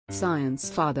Science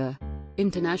Father.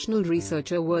 International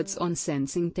Research Awards on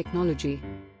Sensing Technology.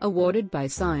 Awarded by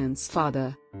Science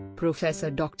Father.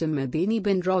 Professor Dr. Mardeni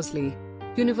bin Roslee.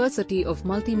 University of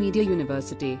Multimedia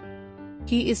University.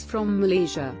 He is from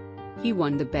Malaysia. He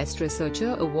won the Best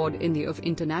Researcher Award in the of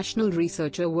International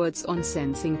Research Awards on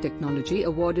Sensing Technology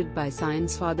awarded by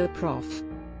Science Father Prof.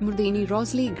 Mardeni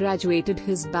Roslee graduated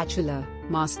his Bachelor,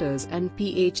 Masters and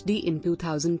PhD in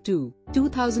 2002,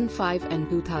 2005 and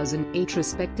 2008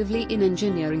 respectively in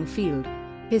engineering field.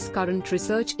 His current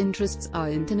research interests are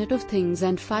Internet of Things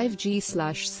and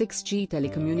 5G/6G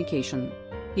telecommunication.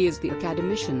 He is the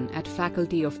academician at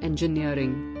Faculty of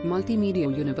Engineering, Multimedia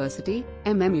University,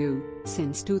 MMU,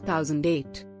 since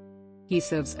 2008. He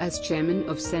serves as Chairman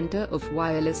of Center of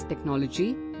Wireless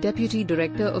Technology, Deputy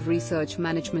Director of Research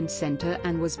Management Center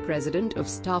and was President of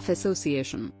Staff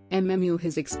Association, MMU.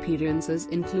 His experiences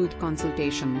include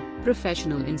consultation,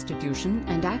 professional institution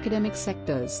and academic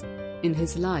sectors. In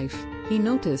his life, he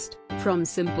noticed, from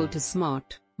simple to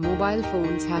smart, mobile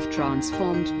phones have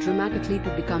transformed dramatically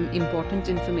to become important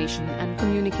information and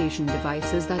communication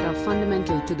devices that are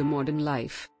fundamental to the modern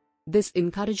life. This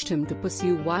encouraged him to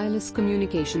pursue wireless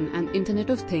communication and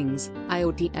Internet of Things,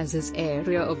 IoT, as his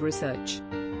area of research.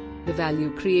 The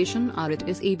value creation are it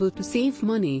is able to save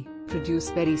money, produce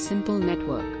very simple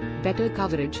network, better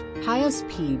coverage, higher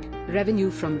speed, revenue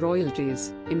from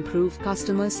royalties, improve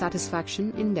customer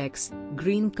satisfaction index,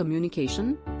 green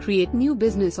communication, create new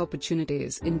business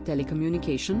opportunities in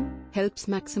telecommunication, helps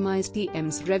maximize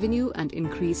TM's revenue and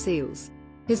increase sales.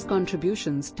 His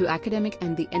contributions to academic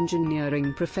and the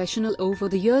engineering professional over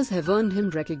the years have earned him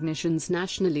recognitions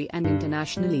nationally and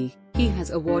internationally. He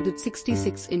has awarded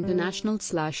 66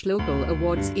 international/local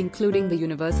awards including the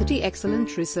University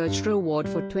Excellent Researcher Award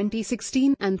for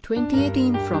 2016 and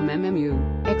 2018 from MMU,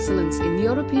 Excellence in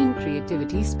European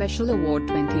Creativity Special Award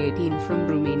 2018 from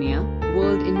Romania,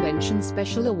 World Invention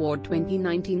Special Award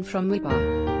 2019 from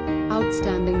WIPA,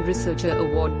 Outstanding Researcher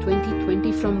Award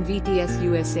 2020 from VTS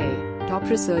USA, Top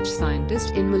Research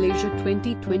Scientist in Malaysia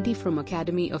 2020 from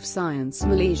Academy of Science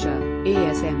Malaysia,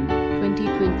 ASM,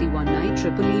 2021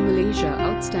 IEEE Malaysia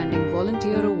Outstanding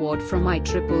Volunteer Award from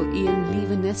IEEE and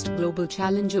Leavenest Global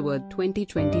Challenge Award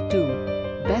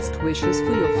 2022. Best wishes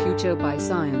for your future by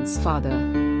Science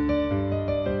Father.